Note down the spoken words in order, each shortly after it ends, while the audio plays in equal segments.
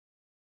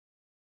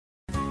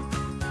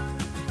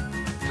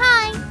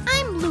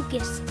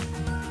Bagus.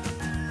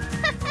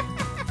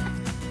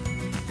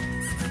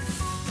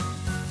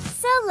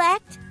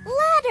 Select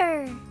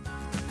letter.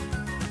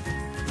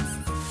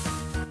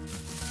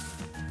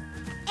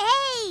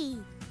 A.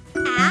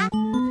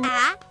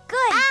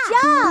 Good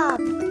job.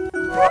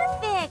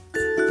 Perfect.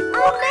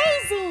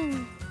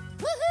 Amazing.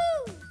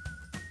 Woohoo!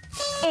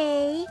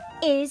 A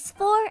is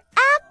for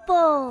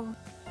apple.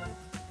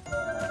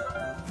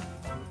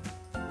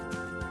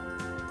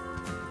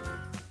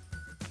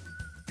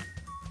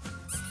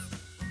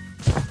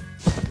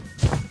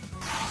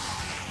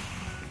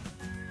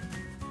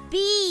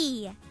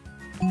 B.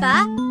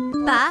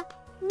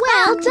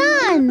 Well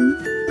done.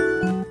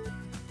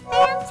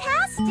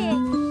 Fantastic.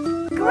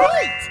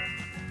 Great.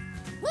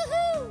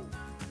 Woohoo!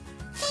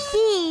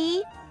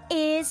 B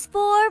is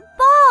for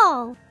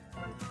ball.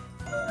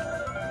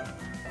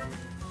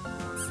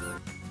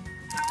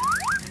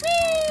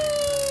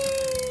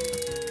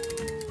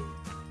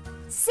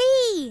 C.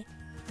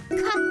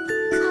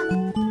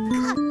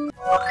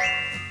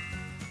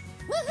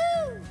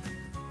 Woohoo!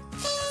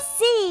 C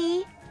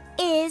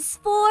is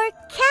for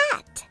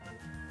cat.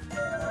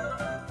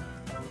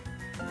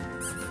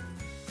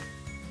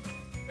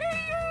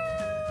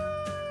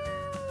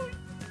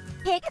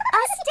 Pick a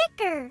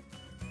sticker.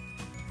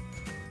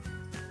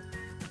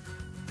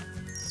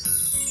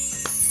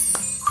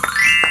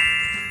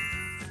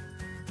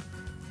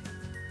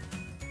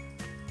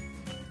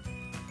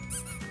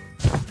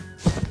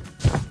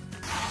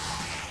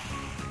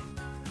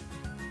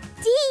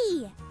 D.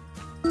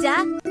 Good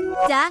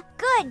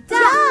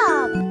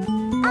job.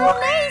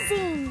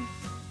 Amazing.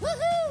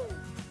 Woohoo!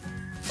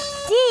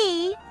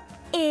 D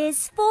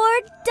is for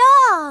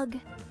dog.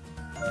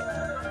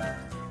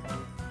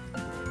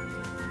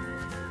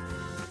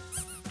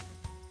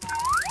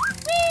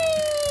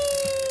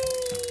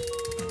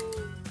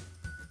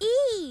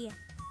 E.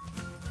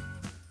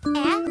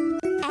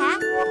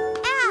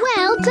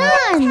 Well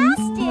done.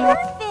 Fantastic.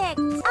 Perfect.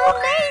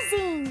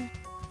 Amazing.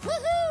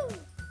 Woohoo!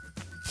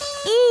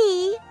 E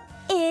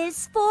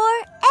is for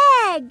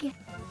egg.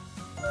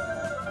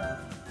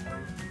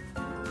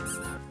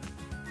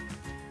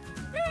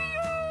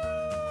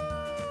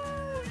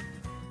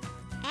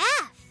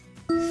 F.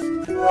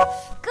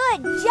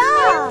 Good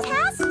job.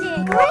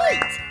 Fantastic.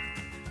 Great.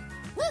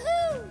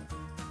 Woohoo!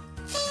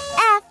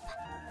 F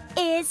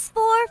is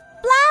for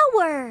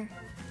flower.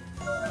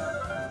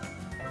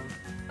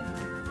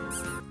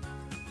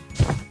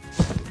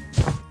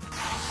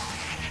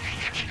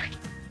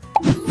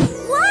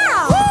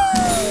 Wow!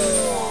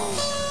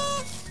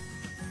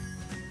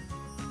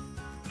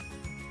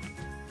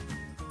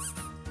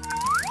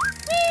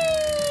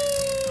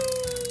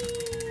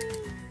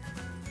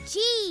 G.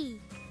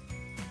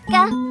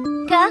 Well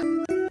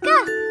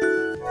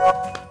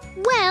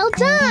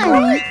done.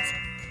 Great!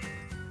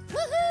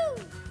 Woohoo!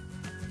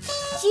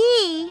 G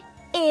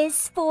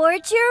is for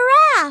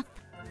giraffe.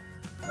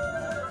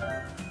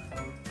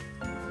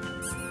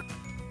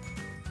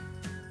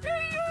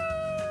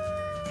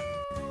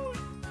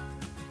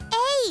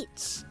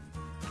 H.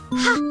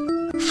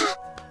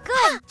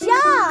 Good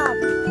job!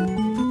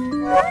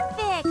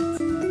 Perfect!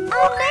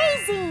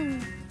 Amazing!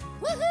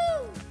 Woohoo!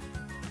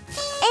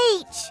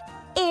 H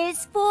is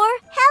for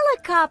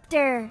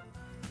helicopter.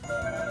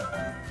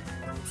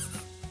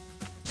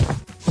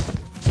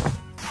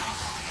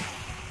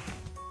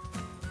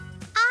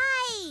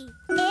 I.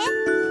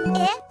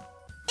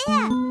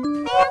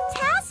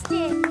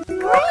 Fantastic!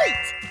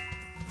 Great!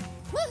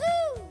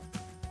 Woohoo!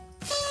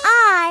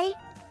 I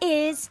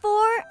is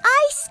for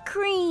ice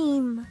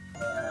cream.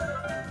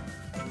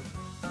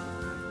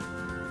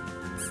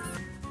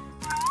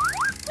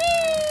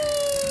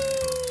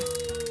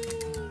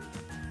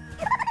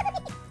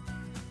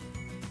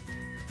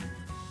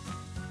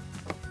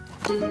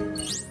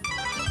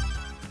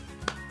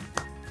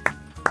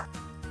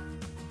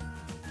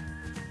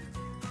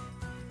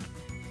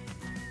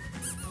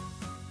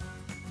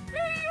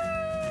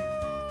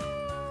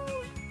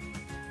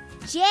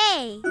 J.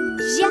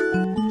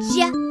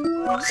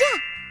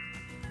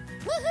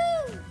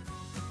 Woohoo!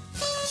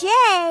 J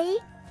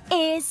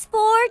is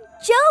for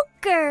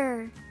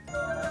joker.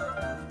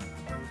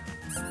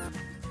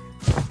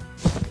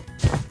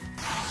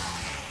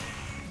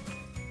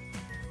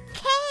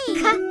 K.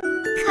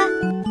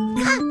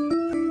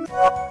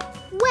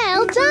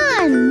 Well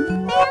done.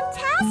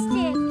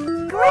 Fantastic!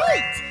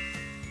 Great!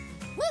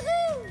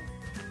 Woohoo!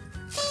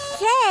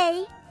 K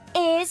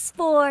is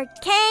for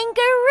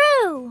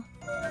kangaroo.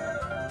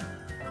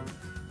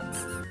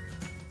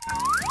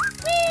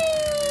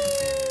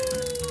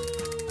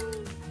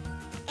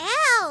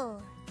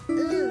 L.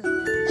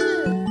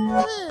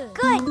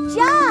 Good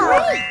job!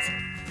 Great!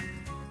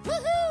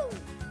 Woohoo!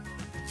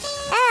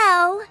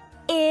 L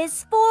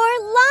is for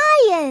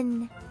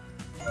lion.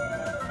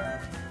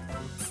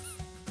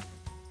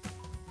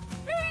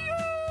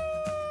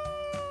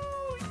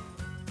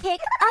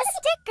 Pick a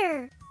sticker.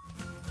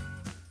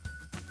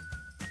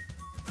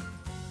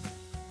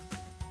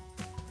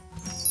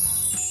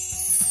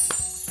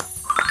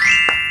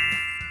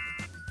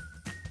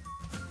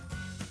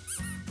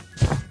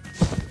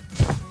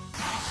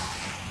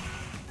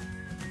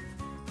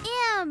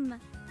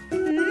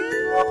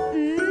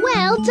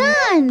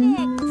 done!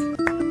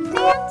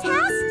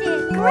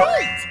 Fantastic!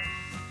 Great!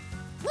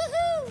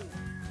 Woohoo!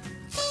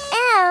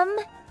 M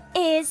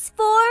is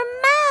for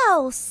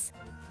mouse.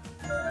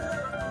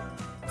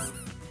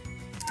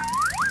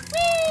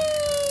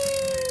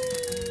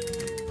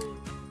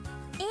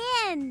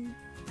 N.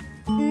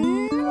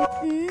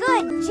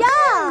 Good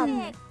job!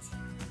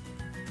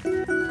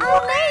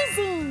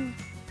 Amazing!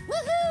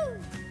 Woohoo!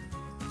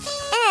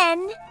 N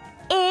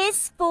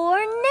is for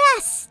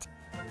nest.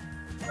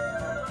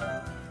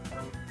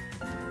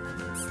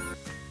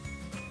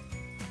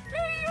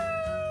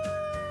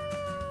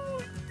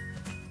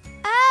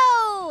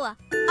 O.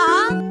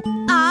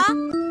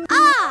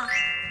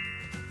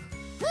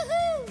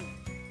 Woohoo!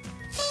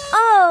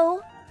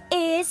 O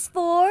is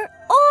for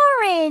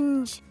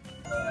orange.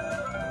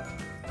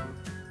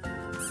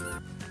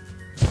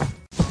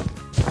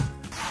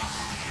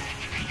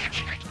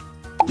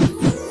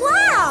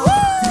 Wow!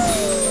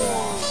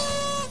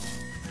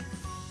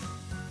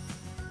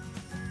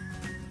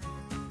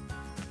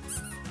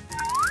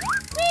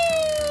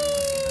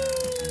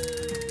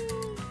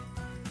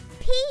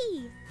 P.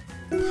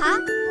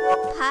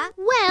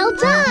 Well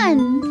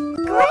done!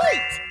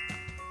 Great!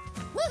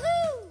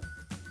 Woohoo!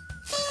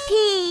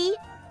 P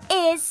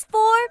is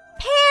for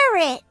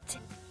parrot.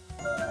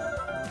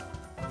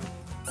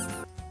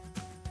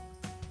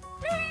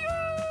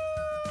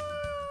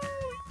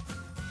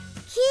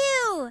 Q.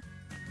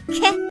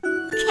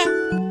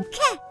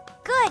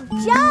 Good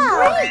job!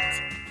 Great!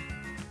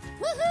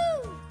 Woohoo!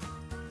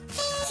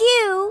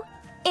 Q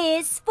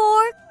is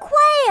for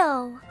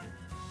quail.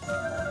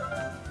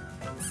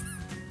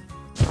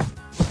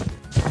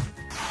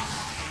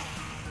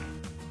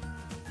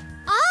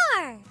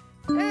 R.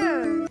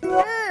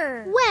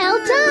 Well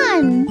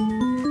done!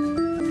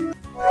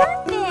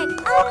 Perfect!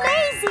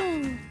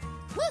 Amazing!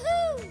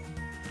 Woohoo!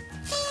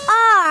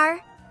 R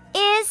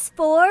is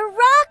for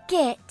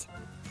rocket.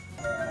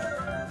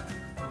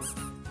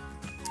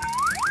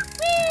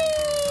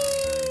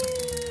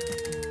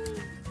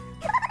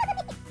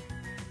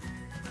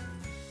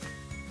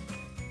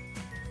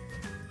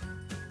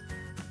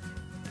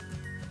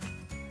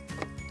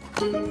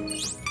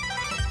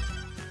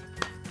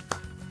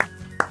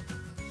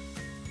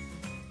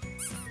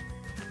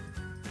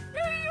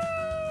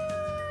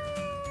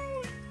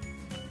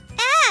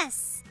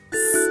 S.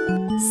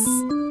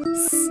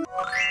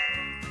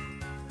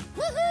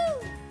 Woohoo!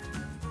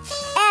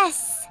 S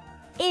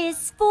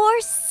is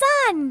for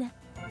sun.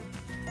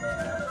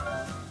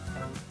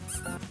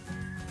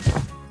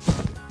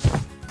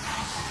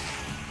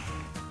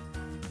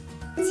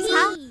 T.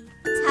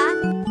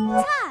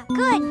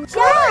 Good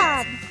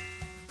job!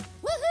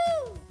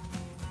 Woohoo!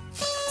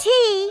 T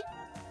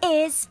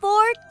is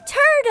for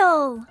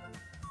turtle.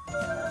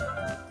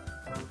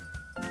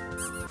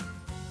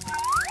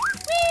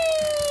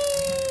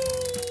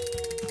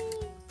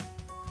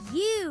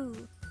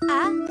 U.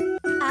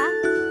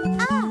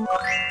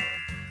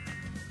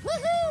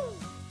 Woohoo!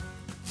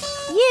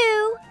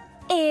 U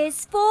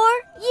is for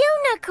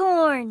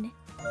unicorn.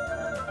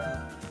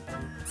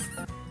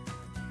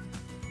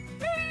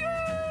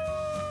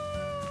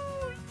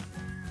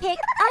 Pick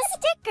a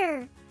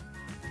sticker.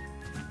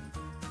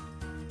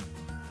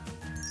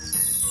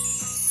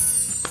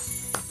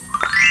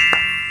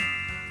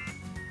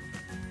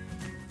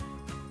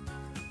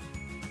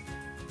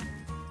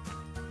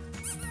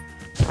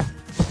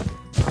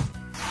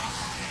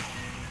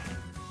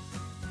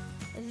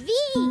 V.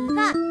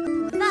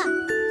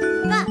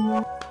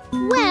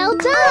 Well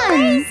done!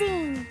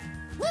 Amazing!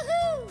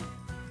 Woohoo!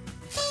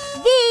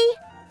 V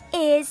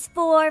is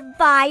for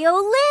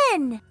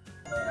violin.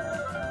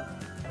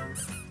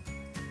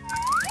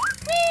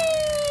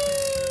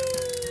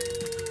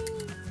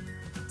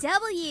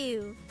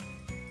 W.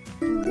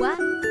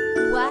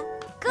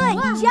 Good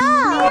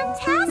job!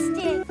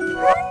 Fantastic!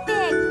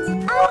 Perfect!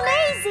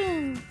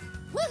 Amazing!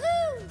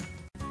 Woohoo!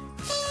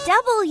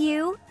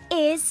 W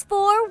is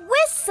for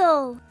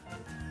whistle.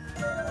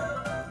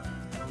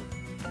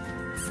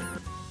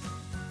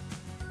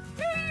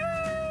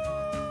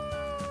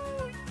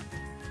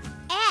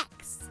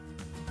 X.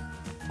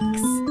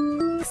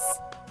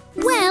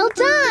 Well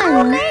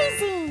done!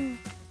 Amazing!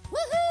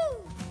 Woohoo!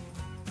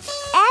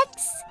 X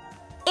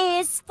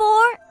is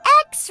for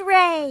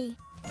X-ray.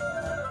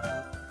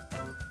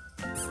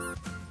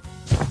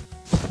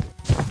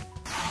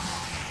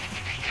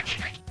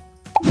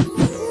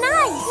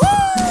 Nice!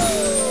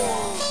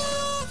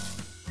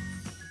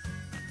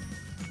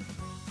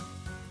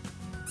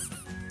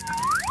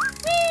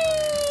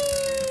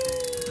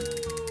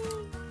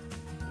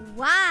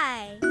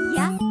 Y.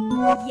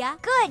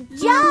 Good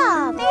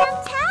job!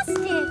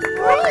 Fantastic!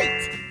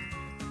 Great!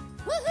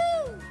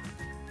 Woohoo!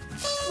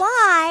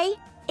 Y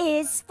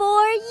is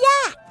for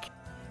yak.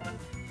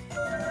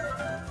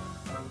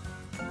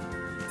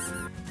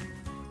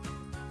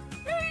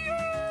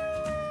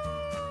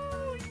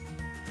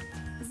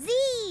 Z.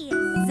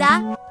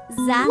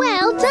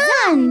 Well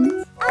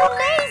done!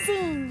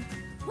 Amazing!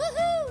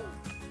 Woohoo!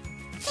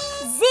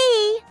 Z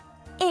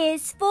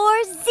is for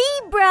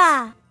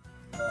zebra.